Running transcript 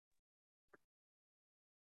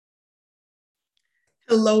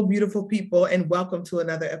Hello, beautiful people, and welcome to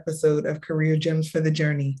another episode of Career Gems for the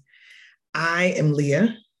Journey. I am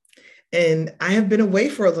Leah, and I have been away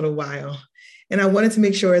for a little while. And I wanted to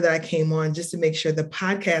make sure that I came on just to make sure the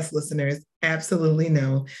podcast listeners absolutely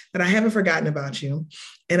know that I haven't forgotten about you.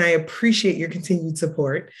 And I appreciate your continued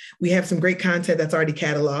support. We have some great content that's already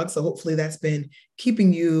cataloged. So hopefully that's been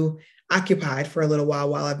keeping you occupied for a little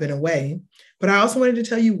while I've been away. But I also wanted to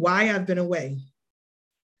tell you why I've been away.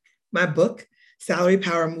 My book, Salary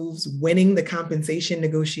Power Moves Winning the Compensation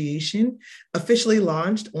Negotiation, officially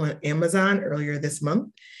launched on Amazon earlier this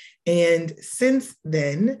month. And since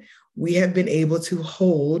then, we have been able to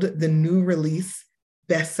hold the new release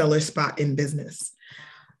bestseller spot in business.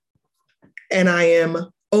 And I am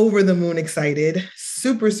over the moon excited,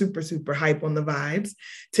 super hype on the vibes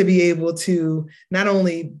to be able to not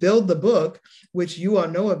only build the book, which you all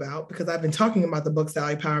know about because I've been talking about the book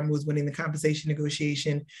Salary Power Moves Winning the Compensation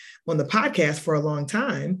Negotiation on the podcast for a long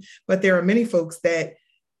time, but there are many folks that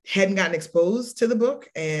hadn't gotten exposed to the book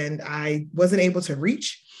and I wasn't able to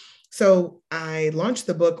reach. So I launched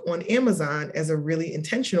the book on Amazon as a really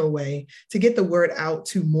intentional way to get the word out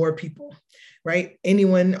to more people, right?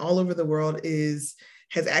 Anyone all over the world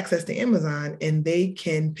has access to Amazon and they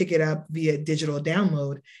can pick it up via digital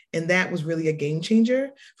download. And that was really a game changer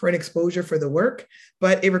for an exposure for the work.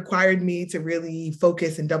 But it required me to really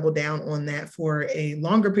focus and double down on that for a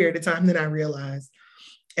longer period of time than I realized.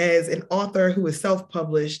 As an author who is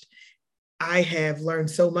self-published, I have learned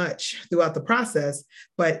so much throughout the process,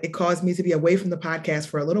 but it caused me to be away from the podcast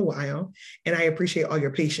for a little while. And I appreciate all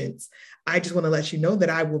your patience. I just want to let you know that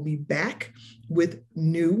I will be back with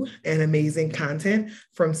new and amazing content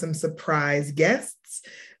from some surprise guests,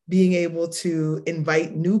 being able to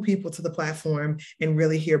invite new people to the platform and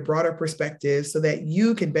really hear broader perspectives so that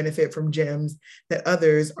you can benefit from gems that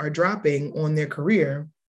others are dropping on their career.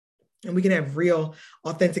 And we can have real,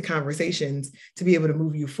 authentic conversations to be able to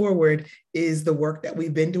move you forward is the work that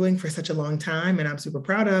we've been doing for such a long time. And I'm super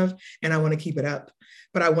proud of, and I want to keep it up.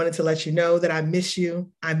 But I wanted to let you know that I miss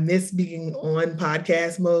you. I miss being on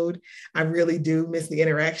podcast mode. I really do miss the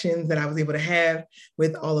interactions that I was able to have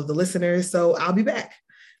with all of the listeners. So I'll be back.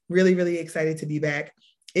 Really excited to be back.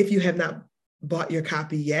 If you have not bought your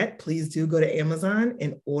copy yet, please do go to Amazon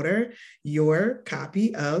and order your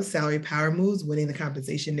copy of Salary Power Moves Winning the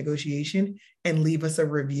Compensation Negotiation and leave us a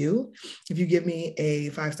review. If you give me a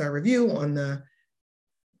 5-star review on the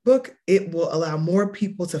book, it will allow more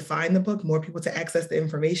people to find the book, more people to access the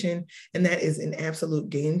information. And that is an absolute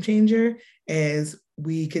game changer as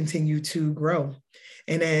we continue to grow.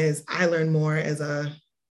 And as I learn more as a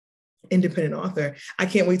independent author, I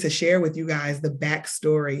can't wait to share with you guys the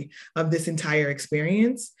backstory of this entire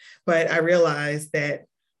experience. But I realized that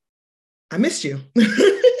I missed you.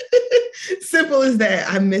 Simple as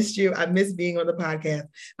that. I missed you. I miss being on the podcast.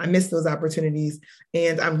 I miss those opportunities.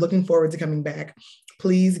 And I'm looking forward to coming back.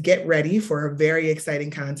 Please get ready for very exciting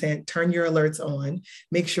content. Turn your alerts on.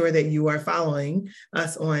 Make sure that you are following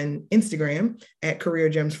us on Instagram at Career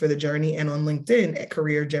Gems for the Journey and on LinkedIn at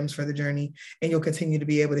Career Gems for the Journey. And you'll continue to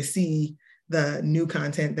be able to see the new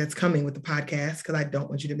content that's coming with the podcast because I don't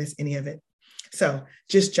want you to miss any of it. So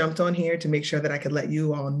just jumped on here to make sure that I could let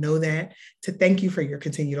you all know that, to thank you for your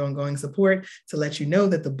continued ongoing support, to let you know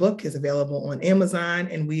that the book is available on Amazon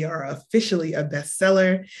and we are officially a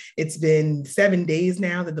bestseller. It's been 7 days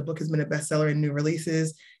now that the book has been a bestseller in new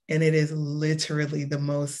releases, and it is literally the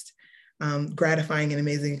most gratifying and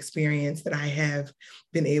amazing experience that I have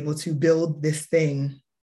been able to build this thing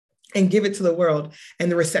and give it to the world. And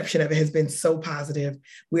the reception of it has been so positive.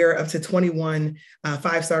 We're up to 21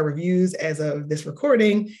 5-star reviews as of this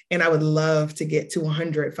recording, and I would love to get to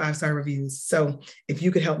 100 5-star reviews. So if you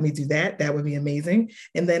could help me do that, that would be amazing.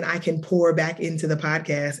 And then I can pour back into the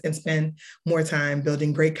podcast and spend more time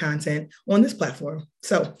building great content on this platform.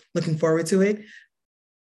 So looking forward to it.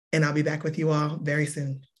 And I'll be back with you all very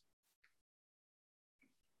soon.